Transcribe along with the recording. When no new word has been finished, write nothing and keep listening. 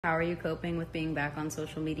How are you coping with being back on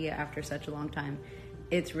social media after such a long time?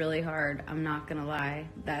 It's really hard, I'm not gonna lie.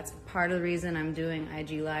 That's part of the reason I'm doing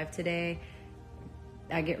IG Live today.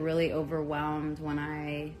 I get really overwhelmed when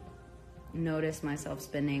I notice myself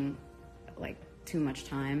spending like too much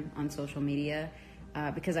time on social media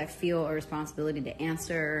because I feel a responsibility to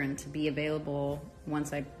answer and to be available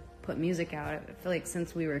once I put music out. I feel like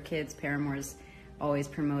since we were kids, Paramore's always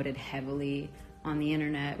promoted heavily on the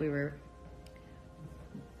internet. We were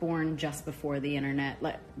born just before the internet,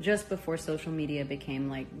 like just before social media became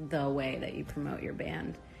like the way that you promote your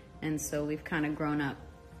band. And so we've kind of grown up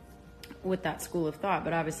with that school of thought,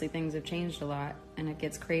 but obviously things have changed a lot and it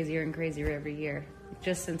gets crazier and crazier every year.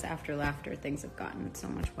 Just since After Laughter, things have gotten so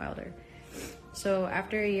much wilder. So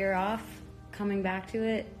after a year off, coming back to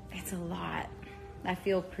it, it's a lot. I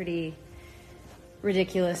feel pretty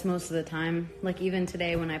ridiculous most of the time. Like even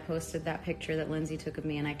today when I posted that picture that Lindsay took of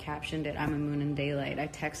me and I captioned it, "I'm a moon in daylight," I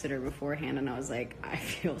texted her beforehand and I was like, I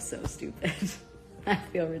feel so stupid. I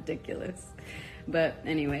feel ridiculous. But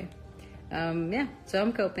anyway, yeah, so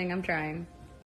I'm coping, I'm trying.